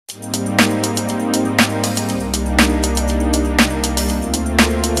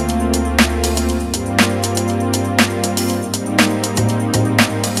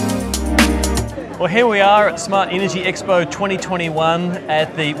Well, here we are at Smart Energy Expo 2021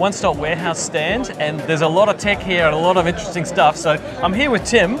 at the One Stop Warehouse stand, and there's a lot of tech here and a lot of interesting stuff. So I'm here with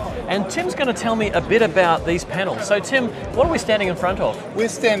Tim, and Tim's going to tell me a bit about these panels. So Tim, what are we standing in front of? We're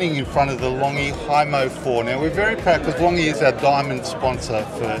standing in front of the Longi HIMO 4. Now we're very proud because Longi is our diamond sponsor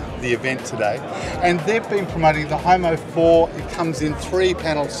for the event today, and they've been promoting the HIMO 4. It comes in 3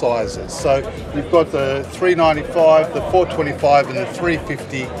 panel sizes. So you've got the 395, the 425 and the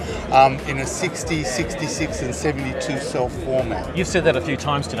 350 in a 60, 66 and 72 cell format. You've said that a few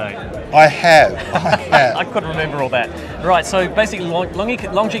times today. I have. I couldn't remember all that. Right, so basically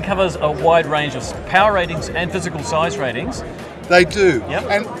Longi covers a wide range of power ratings and physical size ratings. They do. Yep.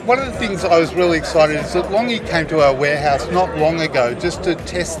 And one of the things I was really excited is that Longi came to our warehouse not long ago just to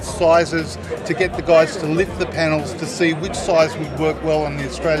test sizes, to get the guys to lift the panels to see which size would work well on the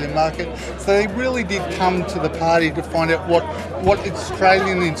Australian market. So they really did come to the party to find out what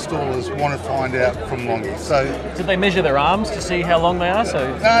Australian installers want to find out from Longi. So did they measure their arms to see how long they are?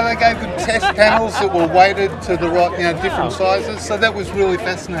 No, they gave them test panels that were weighted to the right, different sizes. So that was really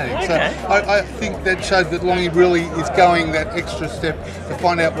fascinating. Okay. So I think that showed that Longi really is going that extra step to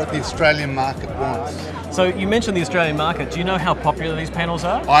find out what the Australian market wants. So you mentioned the Australian market. Do you know how popular these panels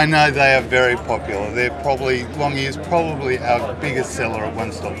are? I know they are very popular. Longi is probably our biggest seller at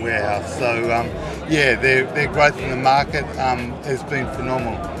One Stop Warehouse. So yeah, their growth in the market has been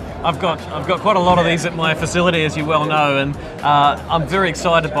phenomenal. I've got quite a lot of these at my facility, as you well know, and I'm very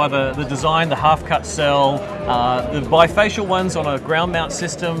excited by the design, the half-cut cell, the bifacial ones on a ground mount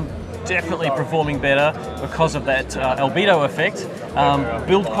system. Definitely performing better because of that albedo effect.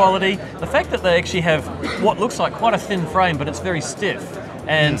 Build quality, the fact that they actually have what looks like quite a thin frame, but it's very stiff.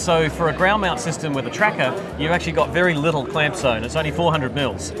 And so for a ground mount system with a tracker, you've actually got very little clamp zone. It's only 400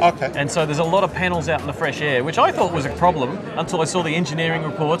 mils. Okay. And so there's a lot of panels out in the fresh air, which I thought was a problem until I saw the engineering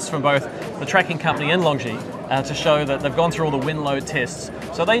reports from both the tracking company and Longi to show that they've gone through all the wind load tests.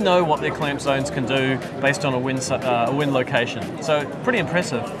 So they know what their clamp zones can do based on a wind location. So pretty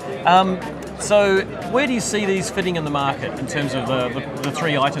impressive. So where do you see these fitting in the market in terms of the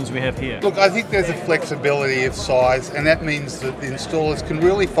 3 items we have here? Look, I think there's a flexibility of size, and that means that the installers can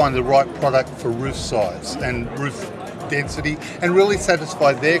really find the right product for roof size and roof density and really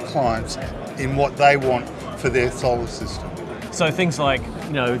satisfy their clients in what they want for their solar system. So things like,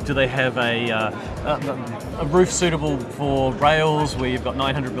 do they have a roof suitable for rails where you've got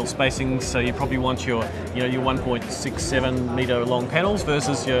 900 mil spacing, so you probably want your 1.67 metre long panels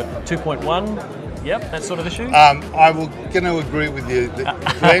versus your 2.1? Yep, that sort of issue. I'm going to agree with you,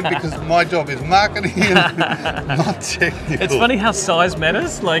 Glenn, because my job is marketing and not technical. It's funny how size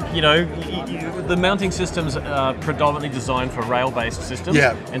matters. Like, the mounting systems are predominantly designed for rail-based systems.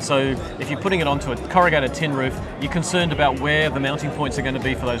 Yeah. And so if you're putting it onto a corrugated tin roof, you're concerned about where the mounting points are going to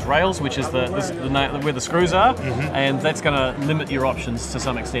be for those rails, which is where the screws are, and that's going to limit your options to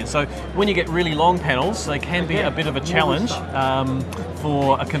some extent. So when you get really long panels, they can be a bit of a challenge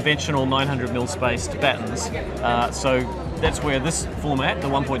for a conventional 900 mil spaced battens. So that's where this format, the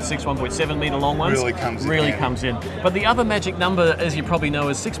 1.6, 1.7 metre long ones, really comes in. But the other magic number, as you probably know,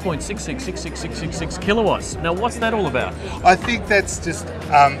 is 6.666666 kilowatts. Now, what's that all about? I think that's just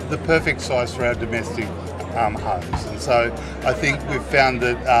the perfect size for our domestic homes. And so I think we've found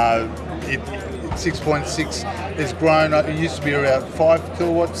that 6.6 has grown. It used to be around 5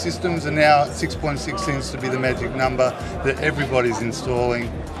 kilowatt systems, and now 6.6 seems to be the magic number that everybody's installing.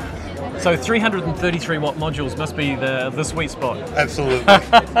 So 333 watt modules must be the sweet spot. Absolutely.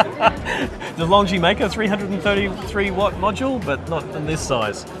 Does Longi make a 333 watt module, but not in this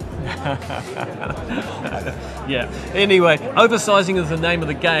size? Yeah. Anyway, oversizing is the name of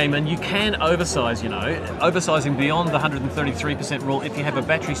the game, and you can oversize, oversizing beyond the 133% rule if you have a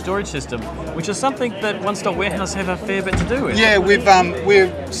battery storage system, which is something that One Stop Warehouse have a fair bit to do with. Yeah,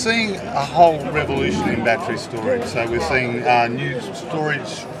 we're seeing a whole revolution in battery storage. So we're seeing new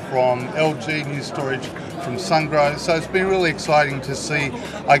storage from LG, new storage from Sungrow. So it's been really exciting to see,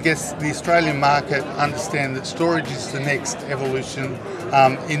 I guess, the Australian market understand that storage is the next evolution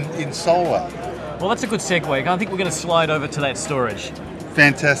in solar. Well, that's a good segue. I think we're going to slide over to that storage.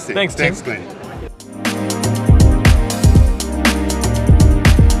 Fantastic. Thanks, Tim. Glenn.